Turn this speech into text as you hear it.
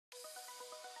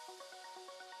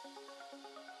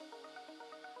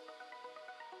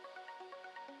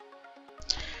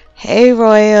Hey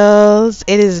Royals,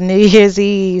 it is New Year's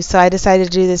Eve, so I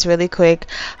decided to do this really quick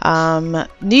New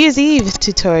Year's Eve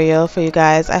tutorial for you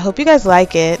guys. I hope you guys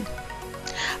like it.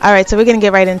 Alright, so we're going to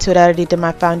get right into it. I already did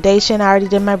my foundation, I already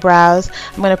did my brows.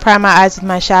 I'm going to prime my eyes with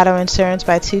my Shadow Insurance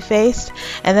by Too Faced,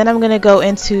 and then I'm going to go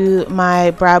into my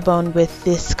brow bone with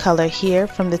this color here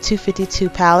from the 252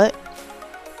 palette.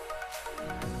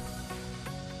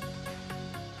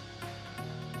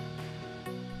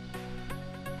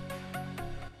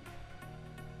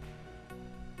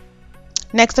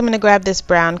 Next, I'm going to grab this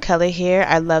brown color here.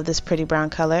 I love this pretty brown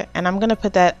color, and I'm going to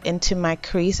put that into my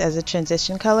crease as a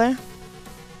transition color.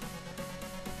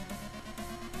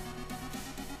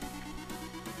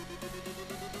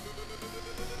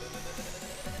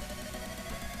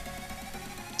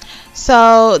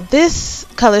 So this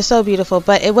color is so beautiful,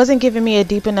 but it wasn't giving me a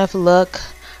deep enough look.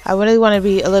 I really want to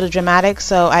be a little dramatic,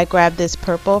 so I grabbed this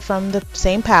purple from the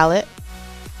same palette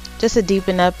just to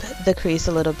deepen up the crease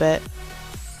a little bit.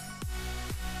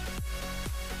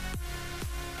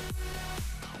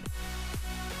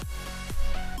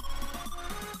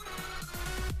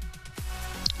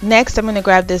 Next, I'm going to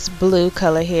grab this blue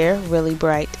color here, really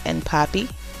bright and poppy.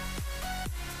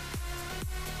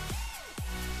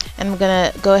 And I'm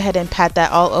going to go ahead and pat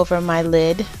that all over my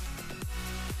lid.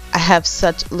 I have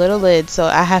such little lids, so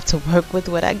I have to work with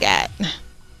what I got.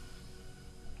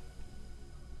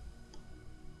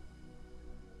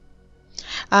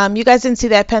 You guys didn't see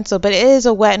that pencil, but it is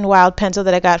a Wet n Wild pencil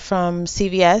that I got from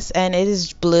CVS, and it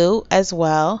is blue as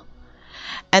well.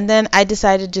 And then I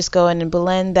decided to just go in and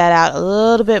blend that out a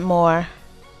little bit more.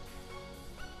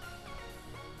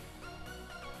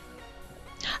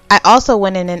 I also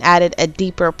went in and added a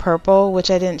deeper purple,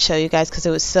 which I didn't show you guys because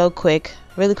it was so quick,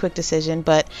 really quick decision,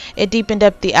 but it deepened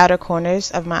up the outer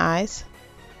corners of my eyes.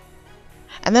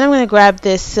 And then I'm going to grab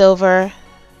this silver,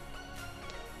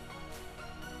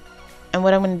 and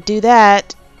what I'm going to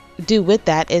do with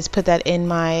that is put that in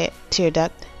my tear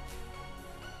duct.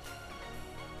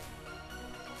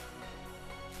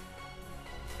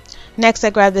 Next, I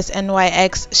grabbed this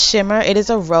NYX shimmer. It is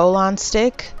a roll-on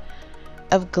stick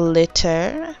of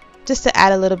glitter, just to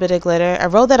add a little bit of glitter. I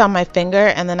rolled that on my finger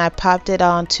and then I popped it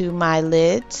onto my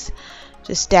lids.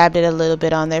 Just dabbed it a little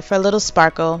bit on there for a little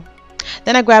sparkle.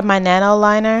 Then I grabbed my NANO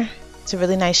liner. It's a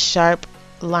really nice sharp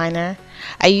liner.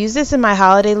 I used this in my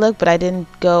holiday look, but I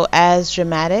didn't go as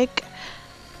dramatic.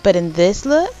 But in this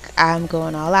look, I'm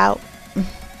going all out.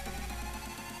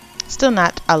 Still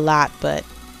not a lot, but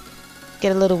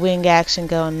get a little wing action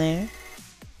going there.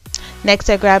 Next,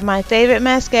 I grabbed my favorite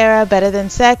mascara, Better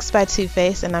Than Sex by Too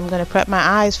Faced, and I'm going to prep my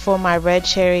eyes for my red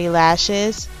cherry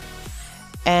lashes.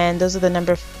 And those are the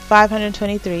number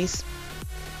 523s.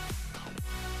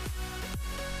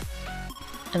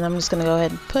 And I'm just going to go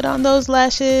ahead and put on those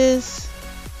lashes.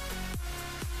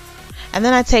 And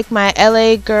then I take my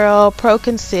LA Girl Pro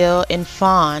Conceal in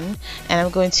Fawn, and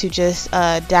I'm going to just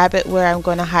dab it where I'm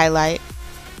going to highlight.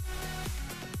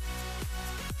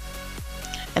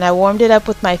 And I warmed it up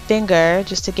with my finger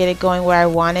just to get it going where I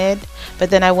wanted, but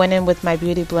then I went in with my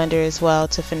beauty blender as well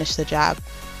to finish the job.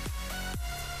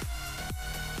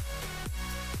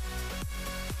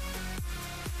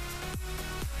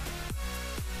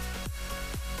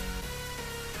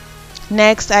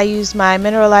 Next, I used my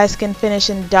Mineralized Skin Finish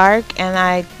in Dark, and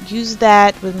I used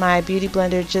that with my beauty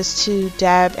blender just to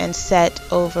dab and set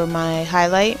over my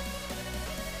highlight.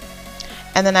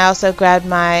 And then I also grabbed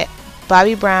my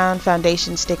Bobbi Brown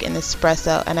foundation stick in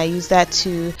espresso, and I use that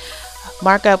to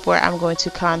mark up where I'm going to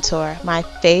contour. My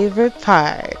favorite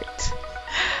part.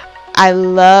 I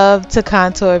love to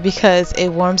contour because it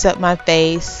warms up my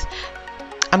face.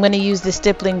 I'm going to use the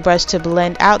stippling brush to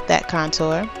blend out that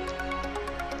contour.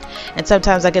 And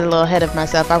sometimes I get a little ahead of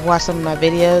myself. I've watched some of my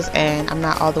videos and I'm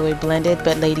not all the way blended,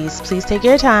 but ladies, please take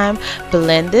your time,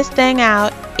 blend this thing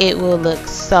out. It will look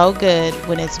so good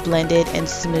when it's blended and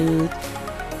smooth.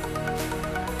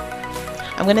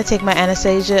 I'm going to take my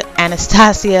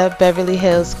Anastasia Beverly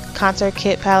Hills contour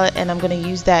kit palette, and I'm going to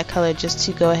use that color just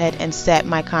to go ahead and set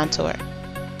my contour.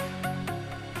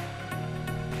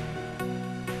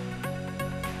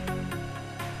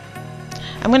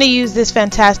 I'm going to use this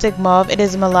fantastic mauve. It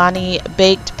is Milani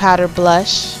Baked Powder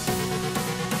Blush,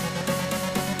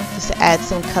 just to add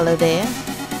some color there.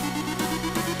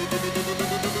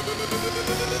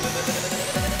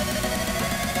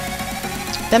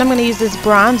 Then I'm going to use this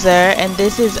bronzer, and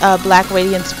this is a Black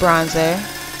Radiance bronzer.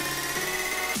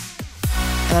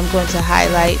 And I'm going to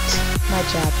highlight my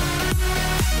jawbone.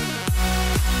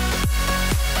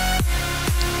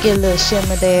 Get a little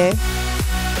shimmer there.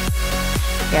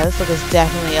 Yeah, this look is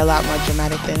definitely a lot more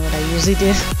dramatic than what I usually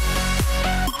do.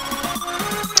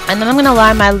 And then I'm going to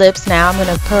line my lips now. I'm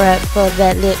going to prep for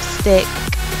that lipstick.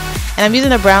 And I'm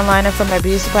using a brown liner from my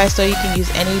beauty supply store. You can use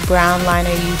any brown liner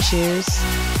you choose.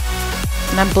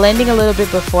 And I'm blending a little bit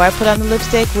before I put on the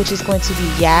lipstick, which is going to be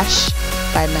Yash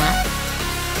by MAC.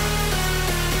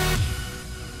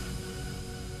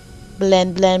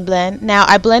 Blend, blend, blend. Now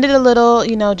I blended a little,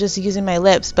 you know, just using my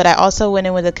lips, but I also went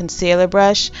in with a concealer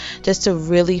brush just to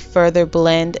really further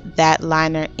blend that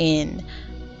liner in.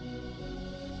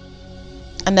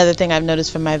 Another thing I've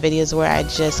noticed from my videos where I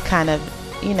just kind of,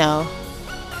 you know,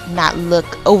 not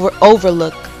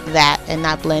overlook that and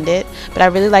not blend it, but I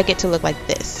really like it to look like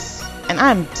this. And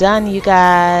I'm done, you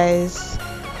guys.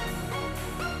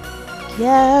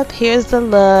 Yep, here's the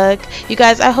look. You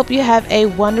guys, I hope you have a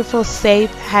wonderful,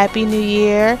 safe, happy new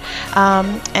year.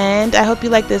 And I hope you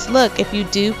like this look. If you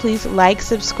do, please like,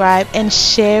 subscribe, and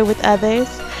share with others.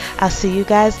 I'll see you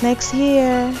guys next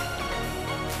year.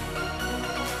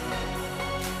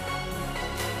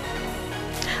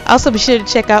 Also, be sure to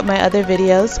check out my other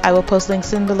videos. I will post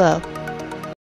links in below.